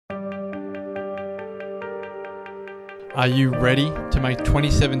Are you ready to make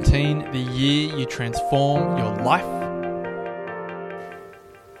 2017 the year you transform your life?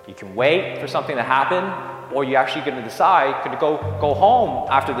 You can wait for something to happen, or you're actually going to decide to go home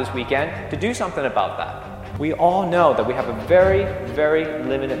after this weekend to do something about that. We all know that we have a very, very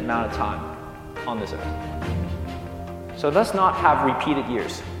limited amount of time on this earth. So let's not have repeated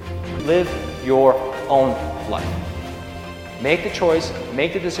years. Live your own life. Make the choice,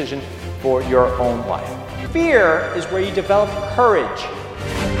 make the decision for your own life. Fear is where you develop courage.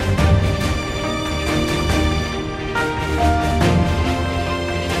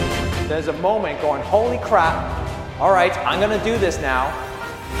 There's a moment going, holy crap, all right, I'm going to do this now.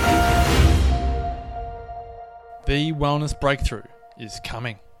 The Wellness Breakthrough is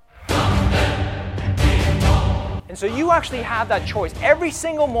coming. And so you actually have that choice every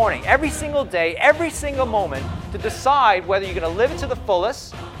single morning, every single day, every single moment to decide whether you're going to live it to the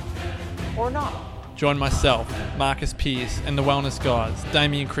fullest or not. Join myself, Marcus Pearce, and the Wellness Guys,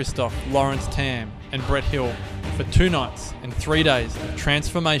 Damien Christoph, Lawrence Tam, and Brett Hill for 2 nights and 3 days of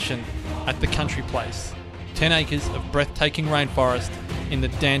transformation at the Country Place, 10 acres of breathtaking rainforest in the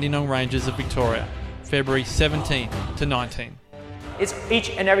Dandenong Ranges of Victoria, February 17 to 19. It's each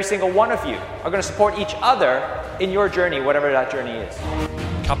and every single one of you are going to support each other in your journey, whatever that journey is.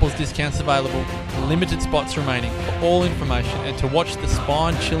 Couples discounts available, limited spots remaining. For all information and to watch the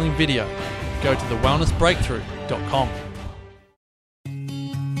spine-chilling video, go to thewellnessbreakthrough.com.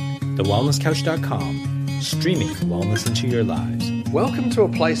 TheWellnessCouch.com, streaming wellness into your lives. Welcome to a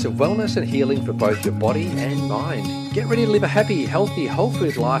place of wellness and healing for both your body and mind. Get ready to live a happy, healthy, whole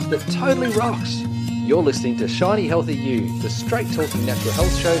food life that totally rocks. You're listening to Shiny Healthy You, the straight-talking natural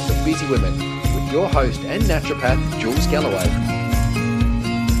health show for busy women, with your host and naturopath, Jules Galloway.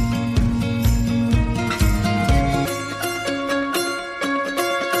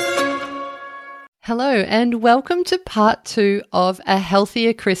 Hello and welcome to part 2 of A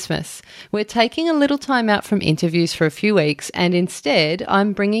Healthier Christmas. We're taking a little time out from interviews for a few weeks and instead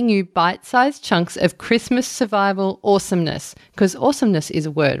I'm bringing you bite-sized chunks of Christmas survival awesomeness, because awesomeness is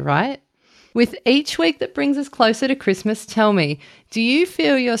a word, right? With each week that brings us closer to Christmas, tell me, do you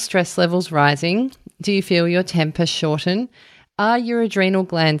feel your stress levels rising? Do you feel your temper shorten? Are your adrenal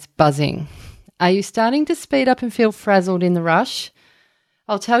glands buzzing? Are you starting to speed up and feel frazzled in the rush?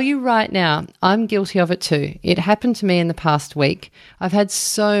 I'll tell you right now, I'm guilty of it too. It happened to me in the past week. I've had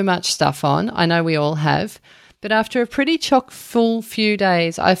so much stuff on, I know we all have, but after a pretty chock-full few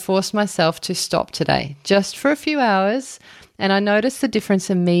days, I forced myself to stop today, just for a few hours, and I noticed the difference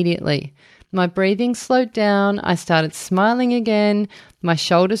immediately. My breathing slowed down, I started smiling again, my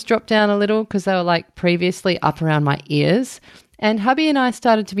shoulders dropped down a little because they were like previously up around my ears, and hubby and I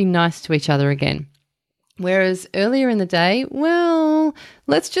started to be nice to each other again. Whereas earlier in the day, well,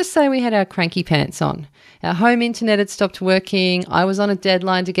 let's just say we had our cranky pants on. Our home internet had stopped working, I was on a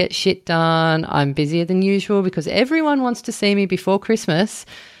deadline to get shit done, I'm busier than usual because everyone wants to see me before Christmas.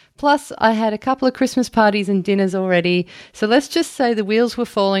 Plus, I had a couple of Christmas parties and dinners already, so let's just say the wheels were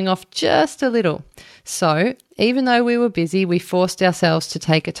falling off just a little. So, even though we were busy, we forced ourselves to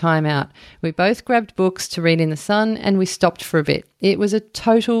take a time out. We both grabbed books to read in the sun and we stopped for a bit. It was a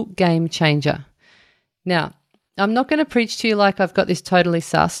total game changer. Now, I'm not going to preach to you like I've got this totally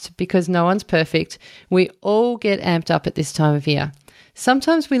sussed because no one's perfect. We all get amped up at this time of year.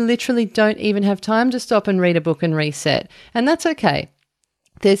 Sometimes we literally don't even have time to stop and read a book and reset, and that's okay.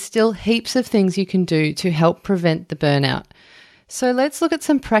 There's still heaps of things you can do to help prevent the burnout. So let's look at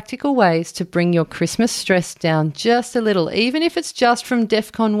some practical ways to bring your Christmas stress down just a little, even if it's just from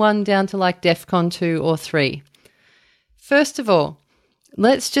DEFCON 1 down to like DEFCON 2 or 3. First of all,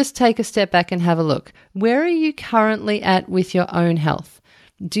 let's just take a step back and have a look. Where are you currently at with your own health?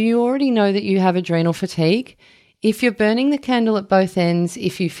 Do you already know that you have adrenal fatigue? If you're burning the candle at both ends,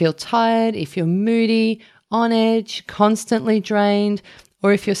 if you feel tired, if you're moody, on edge, constantly drained,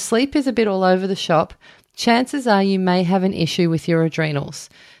 or if your sleep is a bit all over the shop, chances are you may have an issue with your adrenals.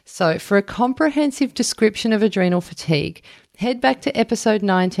 So for a comprehensive description of adrenal fatigue, head back to episode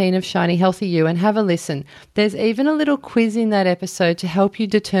 19 of Shiny Healthy You and have a listen. There's even a little quiz in that episode to help you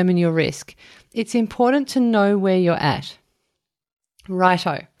determine your risk. It's important to know where you're at.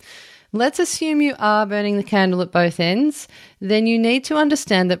 Righto. Let's assume you are burning the candle at both ends. Then you need to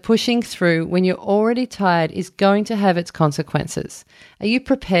understand that pushing through when you're already tired is going to have its consequences. Are you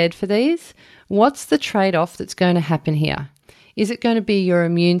prepared for these? What's the trade-off that's going to happen here? Is it going to be your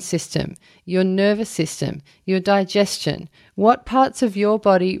immune system, your nervous system, your digestion? What parts of your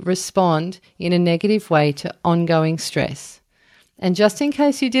body respond in a negative way to ongoing stress? And just in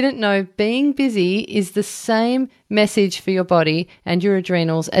case you didn't know, being busy is the same message for your body and your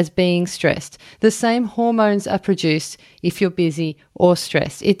adrenals as being stressed. The same hormones are produced if you're busy or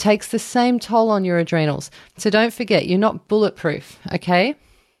stressed. It takes the same toll on your adrenals. So don't forget, you're not bulletproof, okay?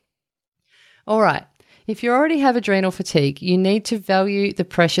 All right. If you already have adrenal fatigue, you need to value the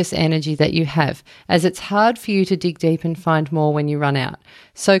precious energy that you have, as it's hard for you to dig deep and find more when you run out.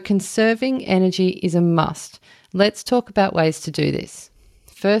 So conserving energy is a must. Let's talk about ways to do this.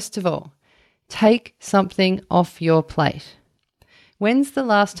 First of all, take something off your plate. When's the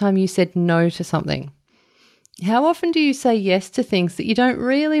last time you said no to something? How often do you say yes to things that you don't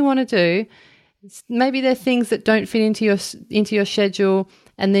really want to do? Maybe they're things that don't fit into your schedule,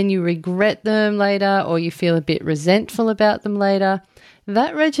 and then you regret them later, or you feel a bit resentful about them later.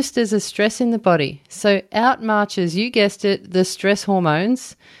 That registers as stress in the body. So out marches, you guessed it, the stress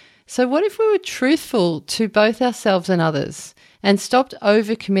hormones. So what if we were truthful to both ourselves and others and stopped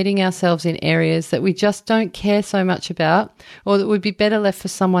overcommitting ourselves in areas that we just don't care so much about, or that would be better left for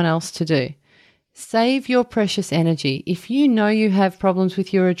someone else to do? Save your precious energy. If you know you have problems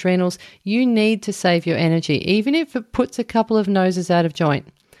with your adrenals, you need to save your energy, even if it puts a couple of noses out of joint.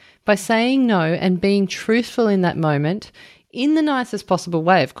 By saying no and being truthful in that moment, in the nicest possible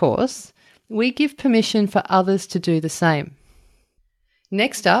way, of course, we give permission for others to do the same.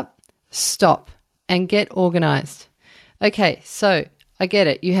 Next up, stop and get organized. Okay, so I get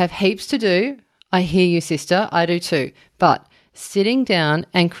it. You have heaps to do. I hear you, sister. I do too. But sitting down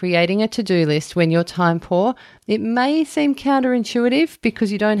and creating a to-do list when you're time poor, it may seem counterintuitive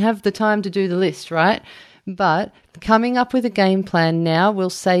because you don't have the time to do the list, right? But coming up with a game plan now will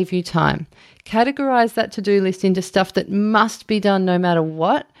save you time. Categorize that to-do list into stuff that must be done no matter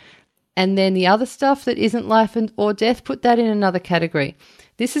what, and then the other stuff that isn't life or death, put that in another category.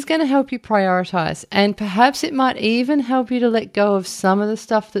 This is going to help you prioritize, and perhaps it might even help you to let go of some of the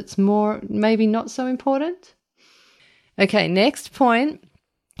stuff that's maybe not so important. Okay, next point.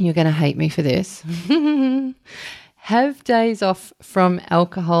 You're going to hate me for this. Have days off from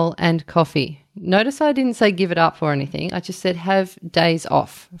alcohol and coffee. Notice I didn't say give it up or anything. I just said have days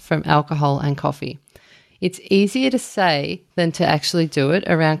off from alcohol and coffee. It's easier to say than to actually do it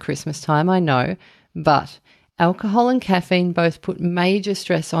around Christmas time, I know, but alcohol and caffeine both put major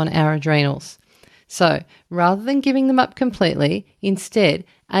stress on our adrenals. So rather than giving them up completely, instead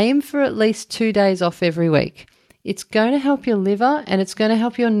aim for at least 2 days off every week. It's going to help your liver and it's going to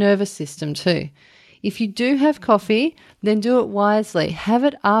help your nervous system too. If you do have coffee, then do it wisely. Have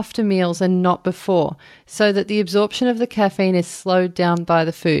it after meals and not before, so that the absorption of the caffeine is slowed down by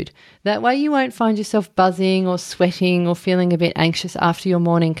the food. That way you won't find yourself buzzing or sweating or feeling a bit anxious after your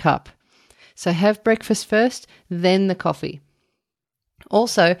morning cup. So have breakfast first, then the coffee.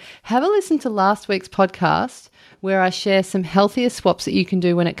 Also, have a listen to last week's podcast where I share some healthier swaps that you can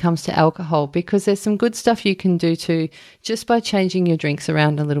do when it comes to alcohol, because there's some good stuff you can do too just by changing your drinks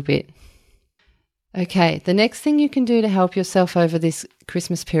around a little bit. Okay, the next thing you can do to help yourself over this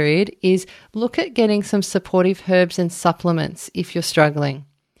Christmas period is look at getting some supportive herbs and supplements if you're struggling.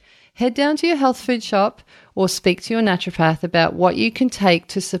 Head down to your health food shop or speak to your naturopath about what you can take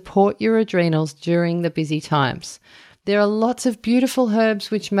to support your adrenals during the busy times. There are lots of beautiful herbs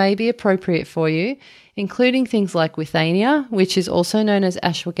which may be appropriate for you, including things like withania, which is also known as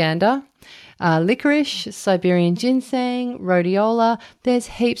ashwagandha, licorice, Siberian ginseng, rhodiola. There's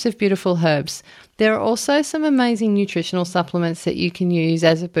heaps of beautiful herbs. There are also some amazing nutritional supplements that you can use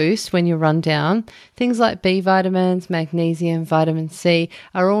as a boost when you run down. Things like B vitamins, magnesium, vitamin C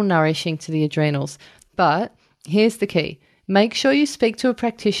are all nourishing to the adrenals. But here's the key. Make sure you speak to a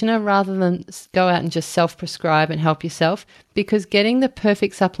practitioner rather than go out and just self-prescribe and help yourself, because getting the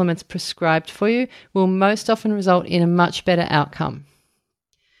perfect supplements prescribed for you will most often result in a much better outcome.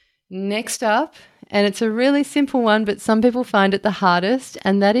 Next up, and it's a really simple one, but some people find it the hardest,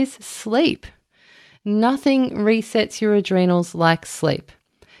 and that is sleep. Nothing resets your adrenals like sleep.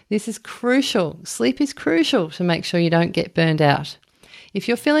 This is crucial. Sleep is crucial to make sure you don't get burned out. If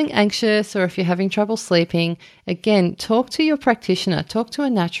you're feeling anxious or if you're having trouble sleeping, again, talk to your practitioner, talk to a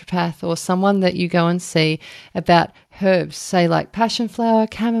naturopath or someone that you go and see about herbs, say like passion flower,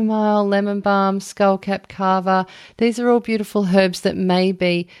 chamomile, lemon balm, skullcap, kava. These are all beautiful herbs that may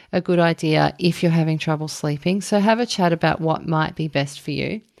be a good idea if you're having trouble sleeping. So have a chat about what might be best for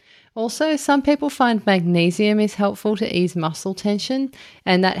you. Also, some people find magnesium is helpful to ease muscle tension,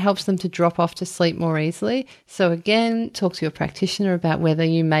 and that helps them to drop off to sleep more easily. So again, talk to your practitioner about whether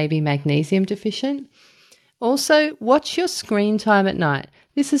you may be magnesium deficient. Also, watch your screen time at night.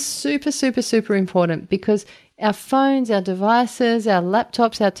 This is super, super, super important because our phones, our devices, our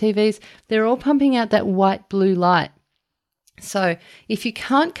laptops, our TVs, they're all pumping out that white blue light. So if you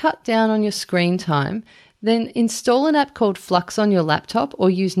can't cut down on your screen time, then install an app called Flux on your laptop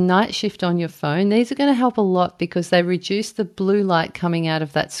or use Night Shift on your phone. These are going to help a lot because they reduce the blue light coming out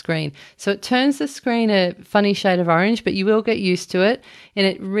of that screen. So it turns the screen a funny shade of orange, but you will get used to it. And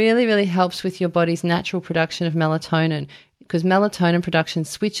it really, really helps with your body's natural production of melatonin, because melatonin production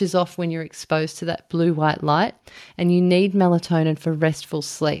switches off when you're exposed to that blue-white light, and you need melatonin for restful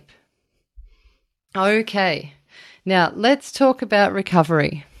sleep. Okay, now let's talk about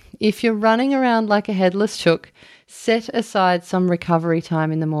recovery. If you're running around like a headless chook, set aside some recovery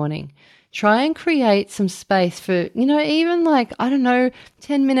time in the morning. Try and create some space for, even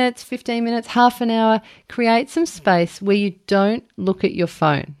 10 minutes, 15 minutes, half an hour. Create some space where you don't look at your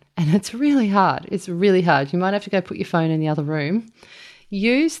phone. And it's really hard. It's really hard. You might have to go put your phone in the other room.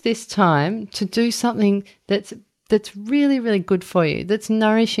 Use this time to do something that's really, really good for you, that's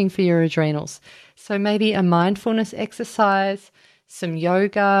nourishing for your adrenals. So maybe a mindfulness exercise, some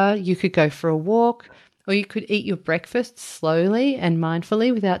yoga, you could go for a walk, or you could eat your breakfast slowly and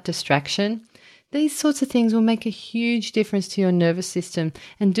mindfully without distraction. These sorts of things will make a huge difference to your nervous system,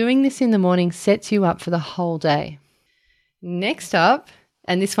 and doing this in the morning sets you up for the whole day. Next up,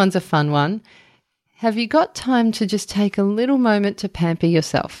 and this one's a fun one, have you got time to just take a little moment to pamper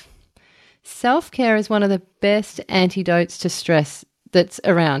yourself? Self-care is one of the best antidotes to stress that's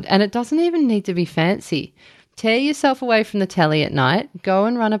around, and it doesn't even need to be fancy. Tear yourself away from the telly at night, go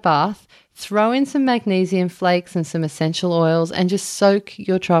and run a bath, throw in some magnesium flakes and some essential oils, and just soak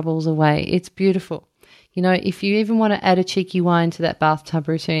your troubles away. It's beautiful. If you even want to add a cheeky wine to that bathtub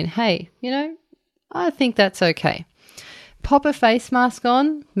routine, hey, I think that's okay. Pop a face mask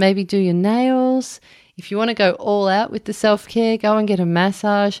on, maybe do your nails. If you want to go all out with the self-care, go and get a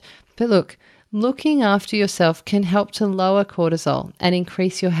massage. But look, looking after yourself can help to lower cortisol and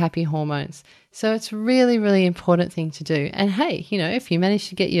increase your happy hormones. So it's really, really important thing to do. And hey, if you manage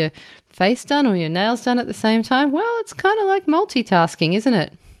to get your face done or your nails done at the same time, well, it's kind of like multitasking, isn't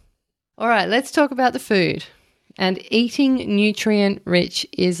it? All right, let's talk about the food. And eating nutrient-rich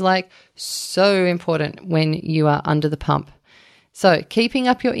is so important when you are under the pump. So keeping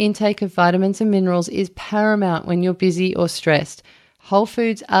up your intake of vitamins and minerals is paramount when you're busy or stressed. Whole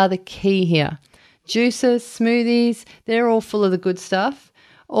foods are the key here. Juices, smoothies, they're all full of the good stuff.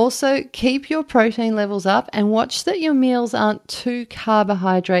 Also, keep your protein levels up and watch that your meals aren't too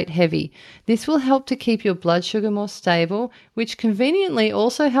carbohydrate heavy. This will help to keep your blood sugar more stable, which conveniently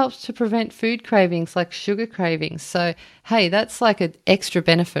also helps to prevent food cravings like sugar cravings. So, hey, that's like an extra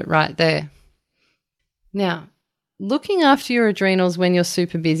benefit right there. Now, looking after your adrenals when you're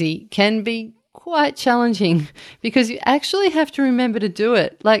super busy can be quite challenging because you actually have to remember to do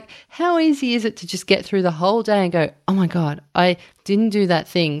it. How easy is it to just get through the whole day and go, oh my God, I didn't do that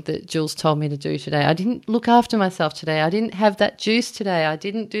thing that Jules told me to do today. I didn't look after myself today. I didn't have that juice today. I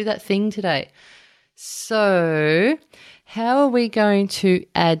didn't do that thing today. So how are we going to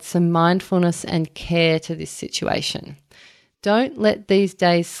add some mindfulness and care to this situation? Don't let these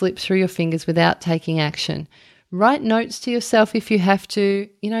days slip through your fingers without taking action. Write notes to yourself if you have to,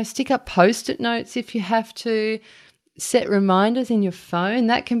 stick up Post-it notes if you have to, set reminders in your phone.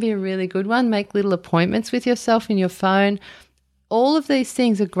 That can be a really good one. Make little appointments with yourself in your phone. All of these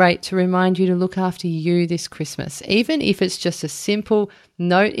things are great to remind you to look after you this Christmas, even if it's just a simple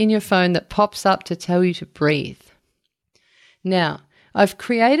note in your phone that pops up to tell you to breathe. Now, I've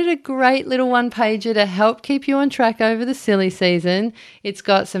created a great little one-pager to help keep you on track over the silly season. It's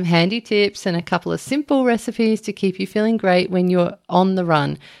got some handy tips and a couple of simple recipes to keep you feeling great when you're on the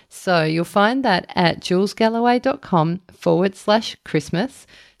run. So you'll find that at julesgalloway.com/Christmas.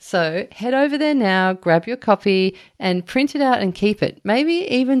 So head over there now, grab your copy and print it out and keep it. Maybe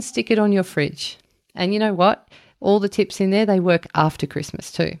even stick it on your fridge. And you know what? All the tips in there, they work after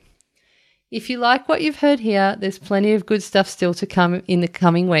Christmas too. If you like what you've heard here, there's plenty of good stuff still to come in the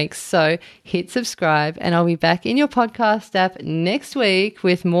coming weeks. So hit subscribe and I'll be back in your podcast app next week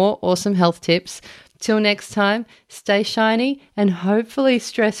with more awesome health tips. Till next time, stay shiny and hopefully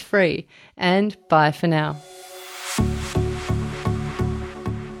stress-free. And bye for now.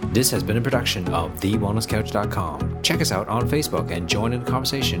 This has been a production of TheWellnessCouch.com. Check us out on Facebook and join in the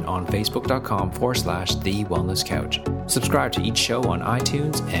conversation on Facebook.com/TheWellnessCouch. Subscribe to each show on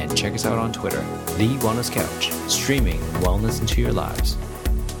iTunes and check us out on Twitter. The Wellness Couch, streaming wellness into your lives.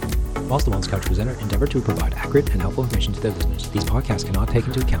 Whilst the Wellness Couch presenter endeavor to provide accurate and helpful information to their listeners, these podcasts cannot take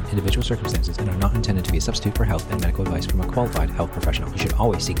into account individual circumstances and are not intended to be a substitute for health and medical advice from a qualified health professional. You should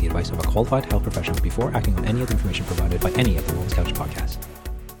always seek the advice of a qualified health professional before acting on any of the information provided by any of the Wellness Couch podcasts.